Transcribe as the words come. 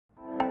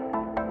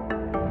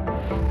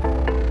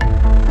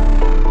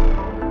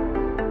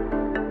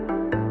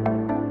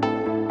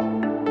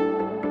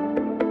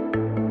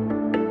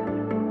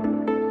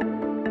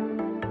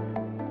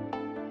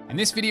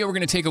this video, we're going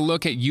to take a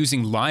look at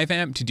using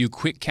LiveAmp to do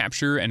quick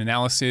capture and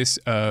analysis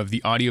of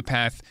the audio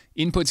path,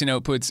 inputs and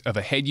outputs of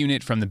a head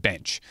unit from the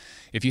bench.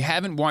 If you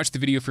haven't watched the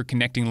video for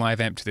connecting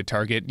LiveAmp to the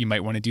target, you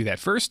might want to do that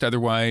first.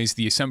 Otherwise,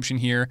 the assumption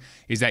here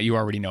is that you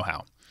already know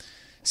how.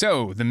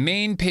 So the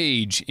main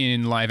page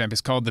in LiveAmp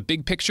is called the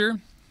Big Picture.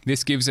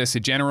 This gives us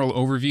a general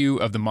overview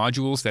of the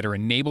modules that are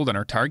enabled on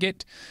our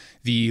target.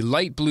 The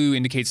light blue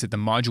indicates that the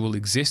module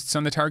exists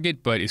on the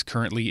target but is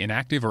currently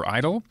inactive or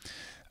idle.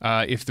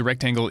 If the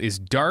rectangle is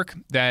dark,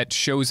 that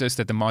shows us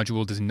that the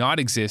module does not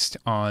exist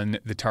on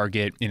the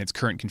target in its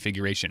current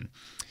configuration.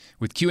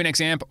 With QNX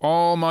AMP,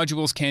 all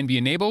modules can be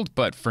enabled,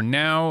 but for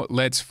now,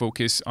 let's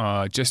focus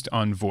just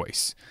on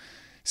voice.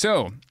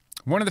 So,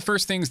 one of the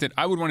first things that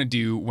I would want to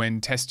do when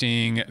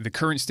testing the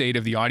current state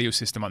of the audio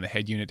system on the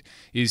head unit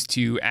is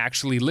to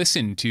actually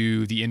listen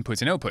to the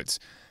inputs and outputs.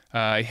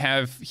 I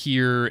have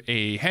here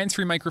a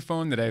hands-free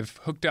microphone that I've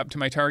hooked up to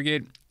my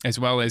target, as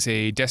well as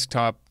a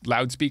desktop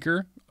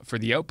loudspeaker for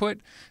the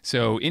output.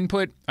 So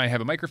input, I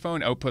have a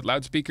microphone, output,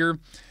 loudspeaker.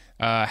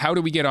 How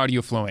do we get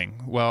audio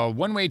flowing? Well,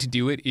 one way to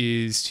do it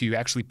is to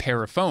actually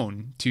pair a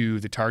phone to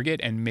the target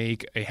and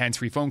make a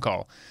hands-free phone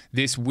call.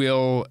 This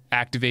will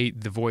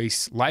activate the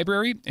voice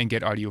library and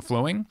get audio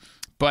flowing.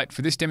 But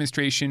for this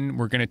demonstration,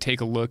 we're going to take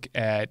a look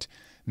at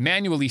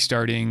manually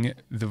starting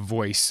the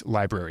voice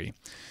library.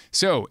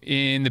 So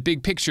in the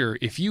big picture,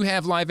 if you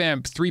have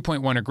LiveAmp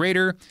 3.1 or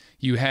greater,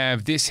 you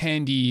have this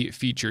handy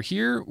feature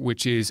here,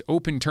 which is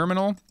Open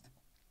Terminal.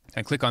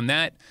 I click on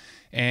that,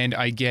 and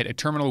I get a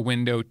terminal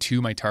window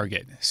to my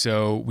target.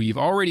 So we've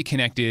already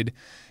connected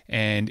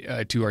and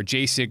to our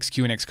J6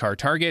 QNX car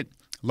target.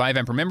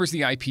 LiveAmp remembers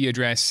the IP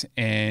address,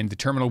 and the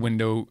terminal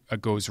window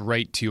goes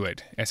right to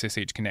it,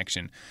 SSH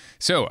connection.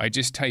 So I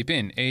just type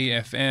in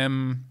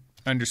AFM_CTL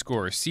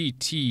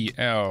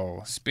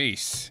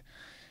space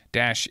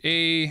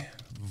 -A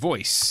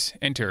voice,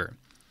 enter.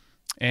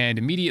 And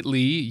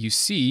immediately you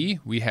see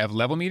we have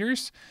level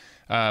meters,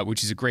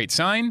 which is a great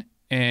sign.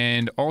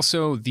 And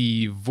also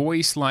the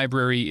voice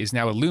library is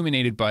now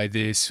illuminated by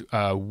this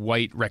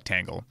white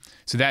rectangle.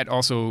 So that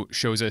also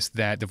shows us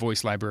that the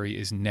voice library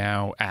is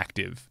now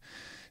active.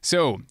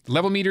 So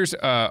level meters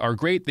are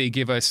great. They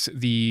give us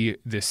the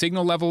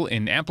signal level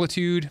and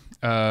amplitude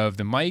of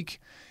the mic.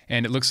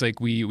 And it looks like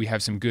we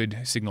have some good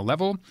signal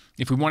level.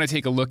 If we want to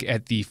take a look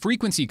at the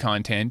frequency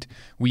content,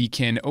 we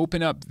can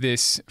open up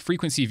this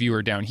frequency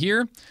viewer down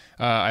here.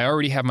 I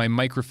already have my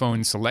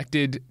microphone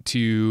selected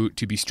to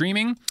be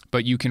streaming,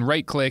 but you can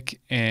right-click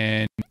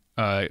and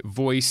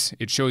voice.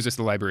 It shows us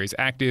the library is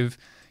active.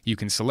 You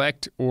can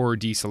select or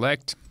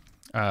deselect.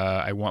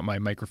 I want my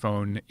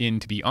microphone in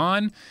to be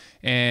on.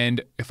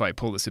 And if I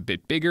pull this a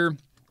bit bigger,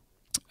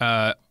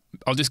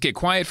 I'll just get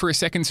quiet for a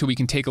second so we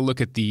can take a look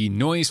at the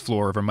noise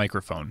floor of our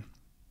microphone.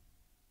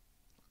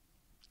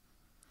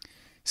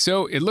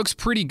 So it looks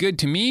pretty good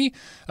to me.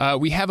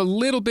 We have a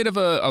little bit of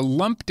a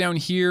lump down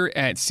here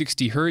at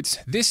 60 hertz.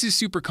 This is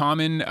super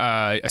common,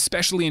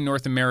 especially in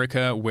North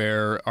America,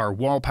 where our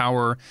wall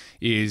power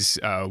is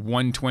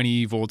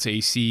 120 volts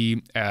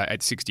AC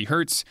at 60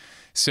 hertz.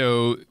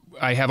 So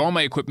I have all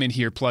my equipment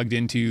here plugged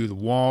into the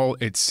wall.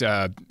 It's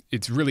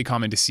really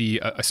common to see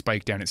a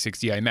spike down at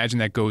 60. I imagine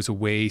that goes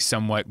away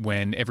somewhat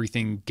when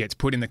everything gets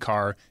put in the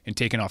car and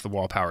taken off the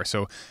wall power.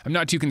 So I'm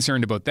not too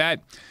concerned about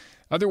that.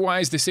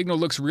 Otherwise, the signal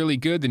looks really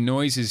good. The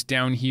noise is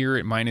down here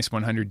at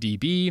 -100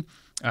 dB.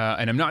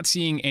 And I'm not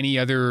seeing any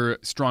other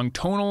strong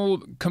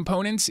tonal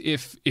components.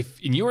 If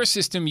in your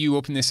system you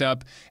open this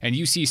up and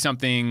you see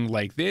something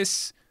like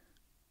this,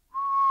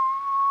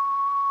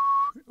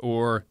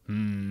 or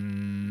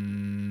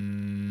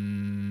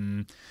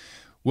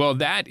well,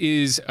 that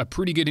is a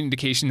pretty good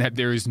indication that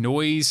there is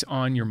noise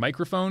on your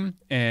microphone,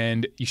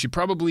 and you should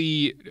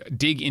probably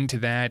dig into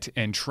that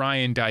and try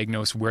and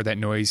diagnose where that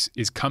noise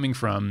is coming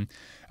from.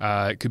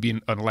 It could be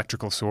an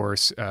electrical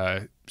source,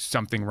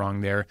 something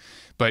wrong there,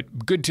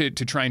 but good to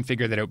try and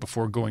figure that out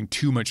before going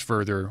too much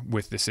further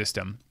with the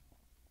system.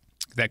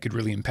 That could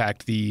really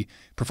impact the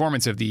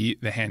performance of the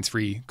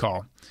hands-free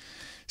call.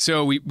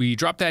 So we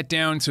drop that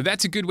down. So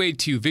that's a good way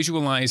to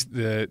visualize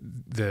the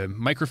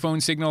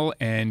microphone signal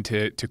and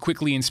to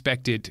quickly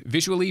inspect it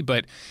visually.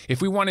 But if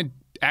we want to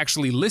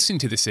actually listen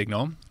to the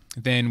signal,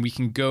 then we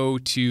can go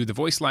to the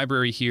voice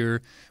library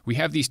here. We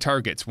have these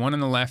targets, one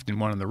on the left and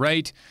one on the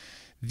right.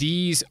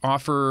 These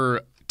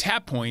offer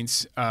tap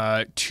points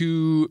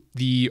to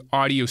the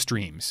audio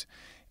streams.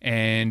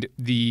 And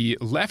the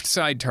left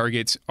side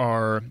targets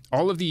are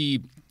all of the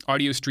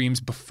audio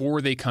streams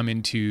before they come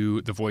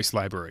into the voice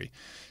library.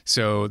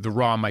 So the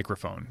raw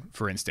microphone,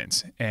 for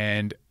instance.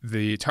 And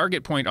the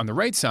target point on the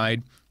right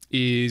side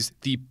is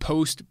the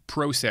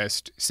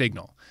post-processed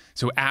signal.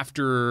 So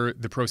after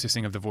the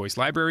processing of the voice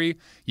library,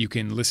 you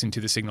can listen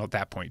to the signal at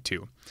that point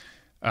too.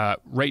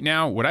 Right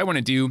now, what I want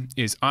to do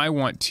is I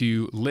want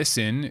to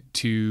listen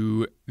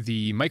to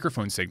the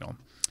microphone signal.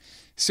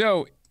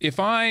 So if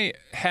I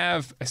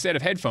have a set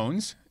of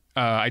headphones,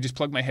 I just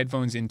plug my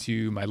headphones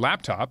into my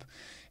laptop,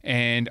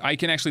 and I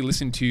can actually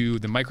listen to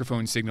the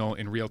microphone signal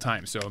in real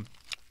time. So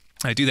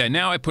I do that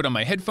now. I put on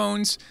my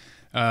headphones.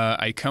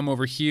 I come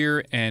over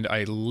here and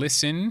I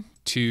listen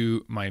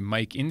to my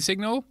mic in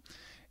signal.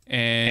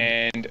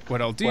 And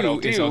what I'll do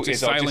is I'll just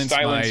silence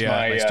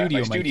my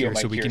studio mic here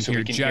so we can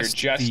hear just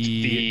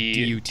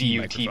the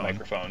DUT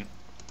microphone.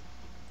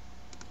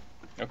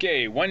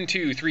 Okay, 1,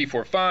 2, 3,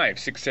 4, 5,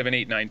 6, 7,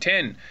 8, 9,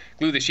 10.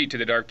 Glue the sheet to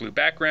the dark blue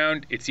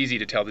background. It's easy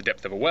to tell the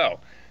depth of a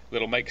well.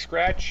 Little mic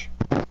scratch,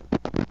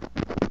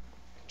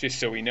 just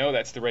so we know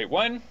that's the right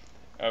one.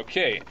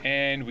 Okay,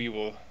 and we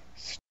will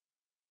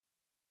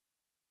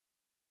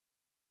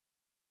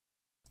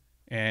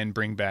and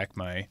bring back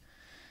my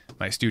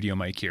studio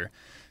mic here.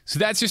 So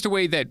that's just a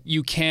way that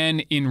you can,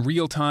 in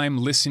real time,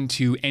 listen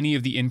to any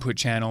of the input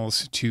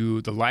channels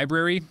to the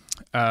library.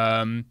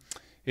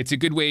 It's a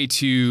good way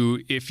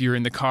to, if you're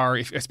in the car,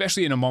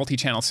 especially in a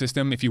multi-channel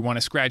system, if you want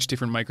to scratch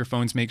different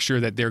microphones, make sure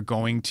that they're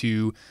going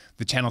to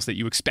the channels that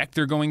you expect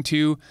they're going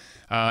to.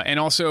 And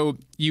also,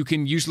 you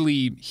can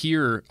usually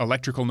hear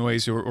electrical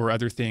noise or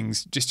other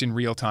things just in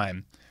real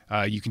time.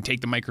 You can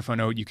take the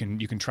microphone out. You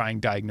can try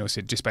and diagnose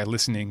it just by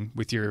listening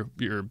with your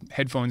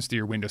headphones to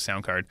your Windows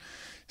sound card.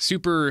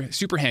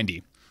 Super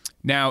handy.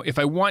 Now, if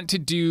I want to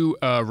do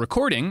a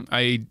recording,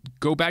 I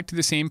go back to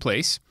the same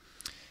place,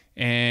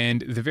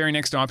 and the very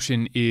next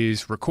option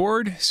is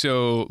record.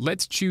 So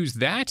let's choose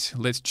that.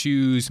 Let's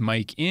choose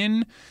mic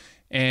in,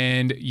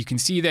 and you can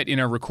see that in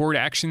our record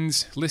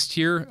actions list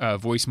here,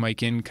 voice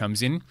mic in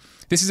comes in.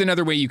 This is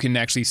another way you can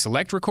actually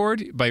select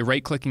record by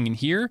right-clicking in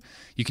here.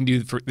 You can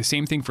do the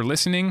same thing for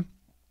listening,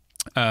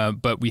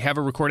 but we have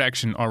a record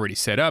action already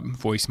set up,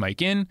 voice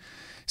mic in.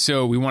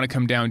 So we want to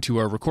come down to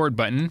our record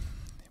button.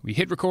 We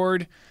hit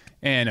record,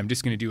 and I'm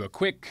just going to do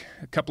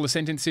a couple of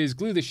sentences.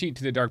 Glue the sheet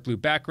to the dark blue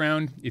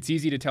background. It's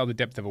easy to tell the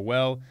depth of a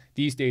well.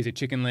 These days, a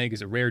chicken leg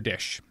is a rare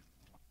dish.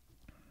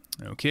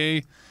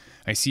 Okay,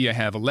 I see I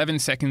have 11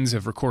 seconds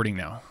of recording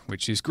now,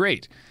 which is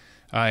great.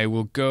 I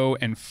will go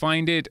and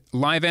find it.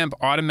 LiveAmp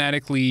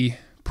automatically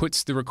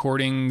puts the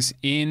recordings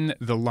in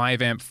the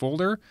LiveAmp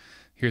folder.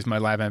 Here's my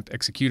LiveAmp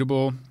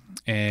executable,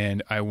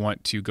 and I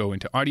want to go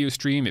into audio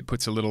stream. It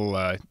puts a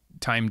little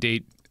time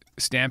date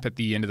stamp at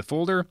the end of the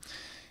folder,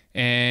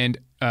 and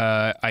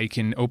I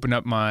can open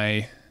up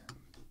my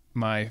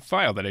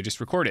file that I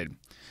just recorded.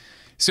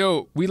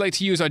 So we like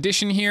to use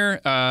Audition here.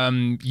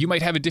 You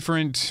might have a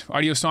different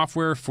audio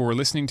software for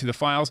listening to the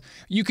files.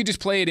 You could just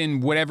play it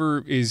in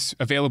whatever is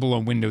available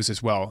on Windows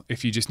as well,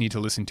 if you just need to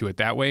listen to it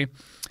that way.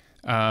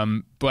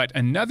 But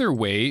another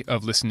way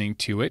of listening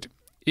to it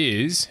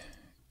is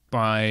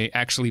by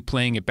actually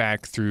playing it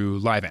back through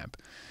LiveAmp.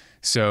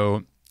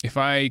 So if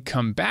I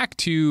come back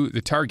to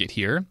the target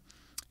here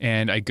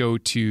and I go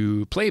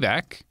to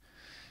playback,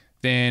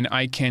 then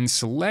I can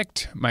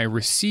select my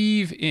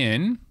receive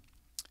in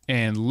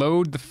and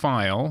load the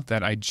file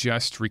that I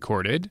just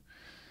recorded.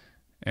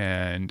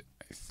 And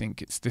I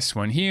think it's this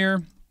one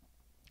here.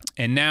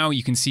 And now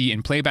you can see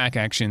in playback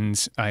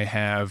actions, I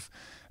have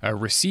a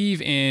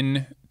receive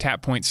in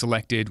tap point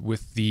selected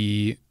with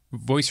the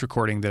voice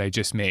recording that I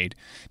just made.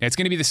 Now it's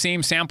going to be the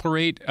same sample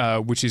rate,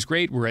 which is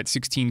great. We're at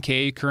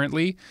 16K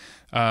currently.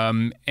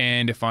 And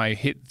if I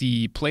hit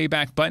the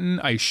playback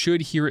button, I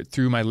should hear it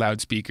through my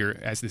loudspeaker,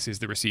 as this is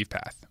the receive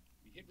path.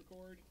 We hit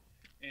record,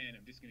 and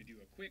I'm just going to do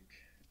a quick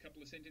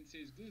couple of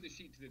sentences. Glue the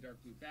sheet to the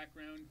dark blue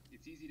background.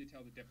 It's easy to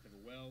tell the depth of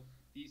a well.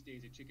 These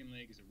days, a chicken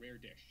leg is a rare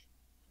dish.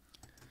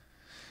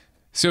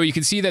 So you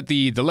can see that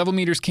the level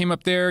meters came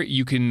up there.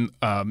 You can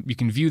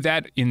view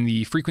that in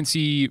the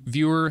frequency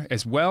viewer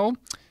as well.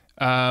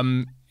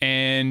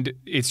 And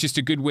it's just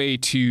a good way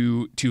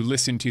to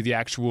listen to the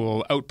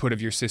actual output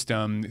of your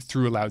system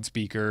through a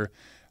loudspeaker.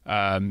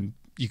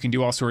 You can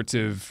do all sorts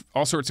of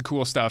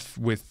cool stuff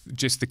with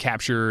just the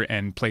capture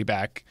and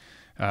playback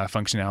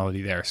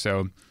functionality there.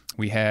 So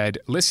we had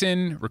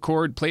listen,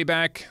 record,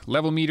 playback,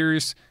 level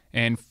meters,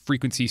 and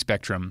frequency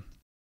spectrum.